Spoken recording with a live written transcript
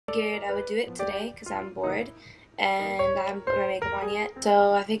Figured I would do it today because I'm bored and I haven't put my makeup on yet,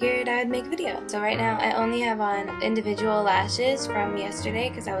 so I figured I'd make a video. So right now I only have on individual lashes from yesterday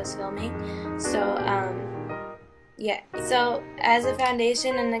because I was filming. So yeah. So as a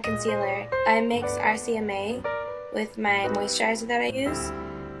foundation and a concealer, I mix RCMA with my moisturizer that I use.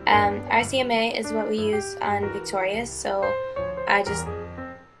 RCMA is what we use on Victorious, so I just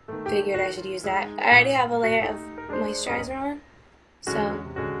figured I should use that. I already have a layer of moisturizer on, so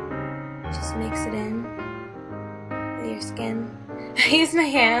just mix it in with your skin. I use my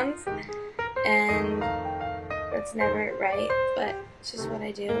hands, and that's never right, but it's just what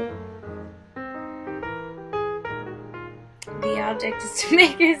I do. The object is to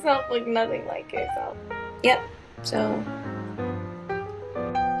make yourself look nothing like yourself. Yep, so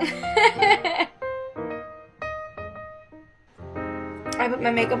I put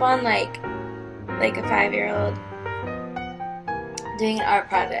my makeup on like a 5-year-old doing an art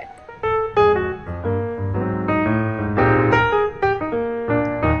project.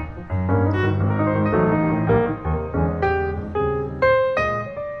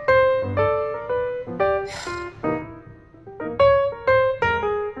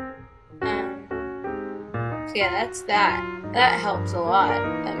 So yeah, that's that. That helps a lot.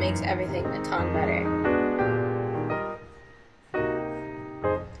 That makes everything a ton better.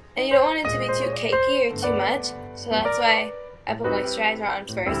 And you don't want it to be too cakey or too much, so that's why I put moisturizer on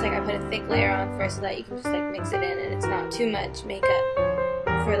first. Like I put a thick layer on first so that you can just like mix it in and it's not too much makeup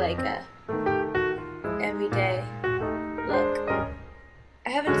for like a everyday look. I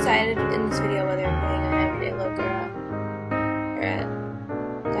haven't decided in this video whether I'm doing an everyday look or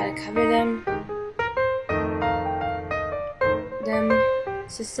gotta cover them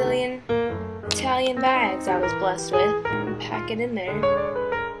Sicilian Italian bags I was blessed with and pack it in there.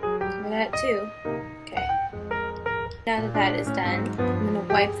 Cover that too. Okay. Now that that is done, I'm gonna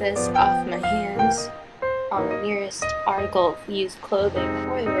wipe this off my hands on the nearest article of used clothing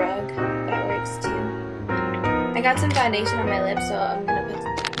or the rug. That works too. I got some foundation on my lips, so I'm gonna put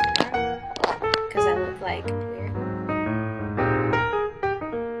some because I look like weird.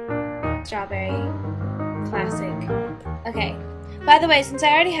 Strawberry classic. Okay. By the way, since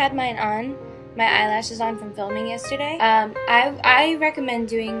I already had mine on, my eyelashes on from filming yesterday, I recommend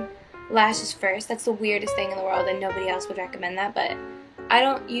doing lashes first. That's the weirdest thing in the world and nobody else would recommend that, but I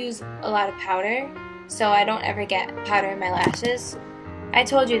don't use a lot of powder, so I don't ever get powder in my lashes. I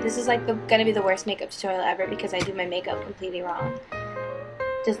told you, this is like gonna be the worst makeup tutorial ever because I do my makeup completely wrong.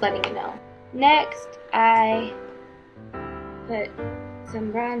 Just letting you know. Next, I put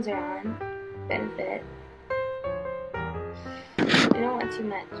some bronzer on, Benefit. I don't want too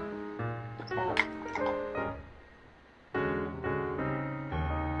much, so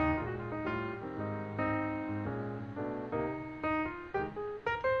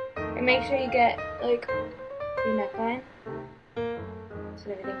and make sure you get like your neckline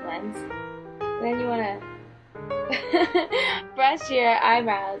so everything blends. And then you want to brush your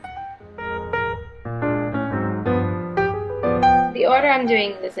eyebrows. The order I'm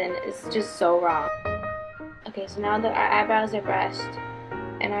doing this in is just so wrong. Okay, so now that our eyebrows are brushed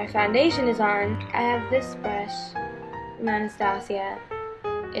and our foundation is on, I have this brush from Anastasia.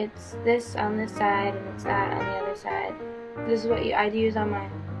 It's this on this side and it's that on the other side. This is what I'd use on my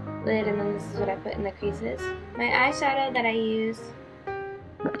lid, and then this is what I put in the creases. My eyeshadow that I use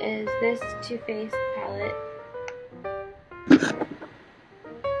is this Too Faced palette.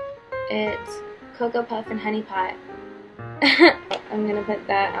 It's Cocoa Puff and Honey Pot. I'm gonna put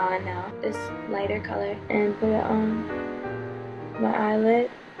that on now, this lighter color, and put it on my eyelid.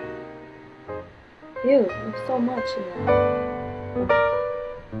 Ew, there's so much in that.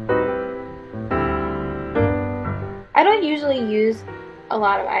 I don't usually use a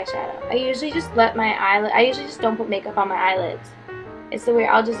lot of eyeshadow. I usually just let my eyelid, I usually just don't put makeup on my eyelids. It's the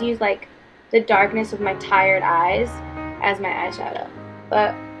weird, I'll just use like the darkness of my tired eyes as my eyeshadow.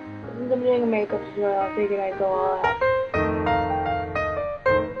 But since I'm doing a makeup tutorial, I figured I'd go all out.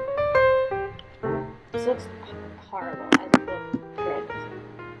 This looks horrible. I just look good.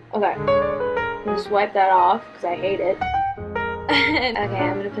 Okay. I'll just wipe that off because I hate it. Okay,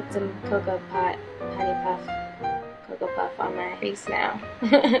 I'm gonna put some Cocoa Puff on my face now.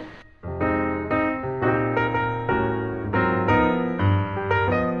 Okay.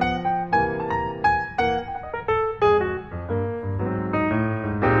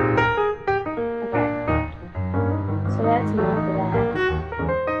 So that's enough of that.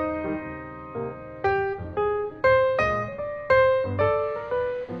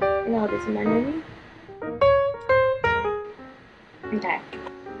 Now this underneath. Okay.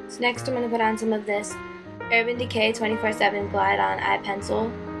 So next I'm going to put on some of this Urban Decay 24/7 Glide On Eye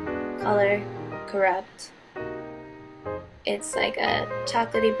Pencil color Corrupt. It's like a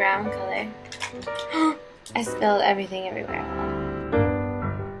chocolatey brown color. I spilled everything everywhere.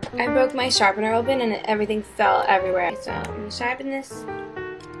 I broke my sharpener open and everything fell everywhere. So I'm gonna sharpen this.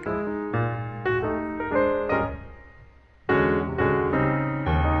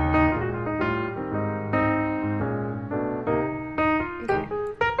 Okay.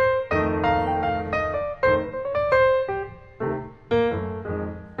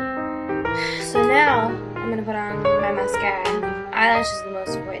 So now I'm gonna put on my mascara. Eyelash is the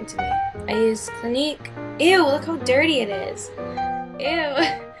most important to me. I use Clinique. Ew, look how dirty it is. Ew.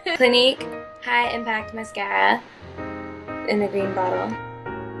 Clinique High Impact Mascara in the green bottle.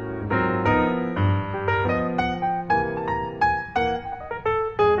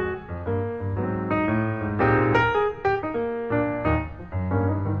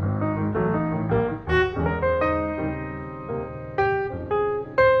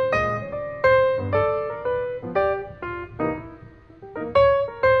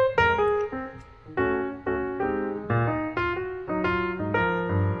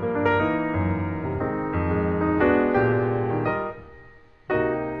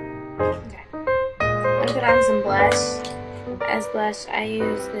 I'm gonna put on some blush. As blush, I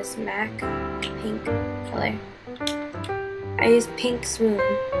use this MAC pink color. I use Pink Swoon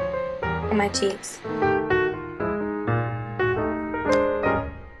on my cheeks.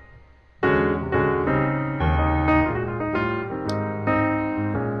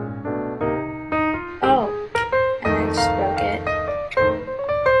 Oh, and I just broke it.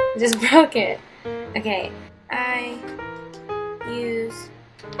 Just broke it. Okay, I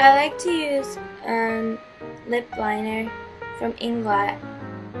like to use lip liner from Inglot,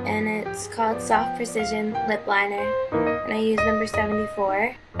 and it's called Soft Precision Lip Liner, and I use number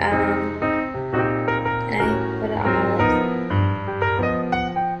 74, and I put it on my lips.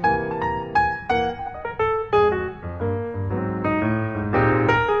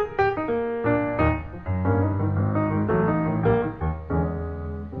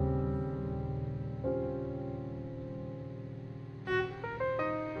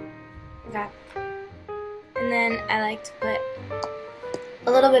 Okay. And then I like to put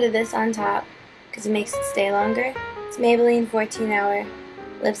a little bit of this on top because it makes it stay longer. It's Maybelline 14-Hour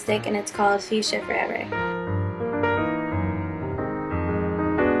lipstick and it's called Fuchsia Forever.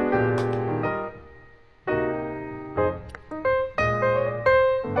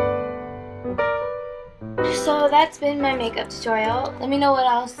 So that's been my makeup tutorial. Let me know what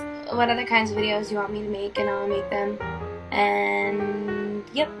other kinds of videos you want me to make, and I'll make them. And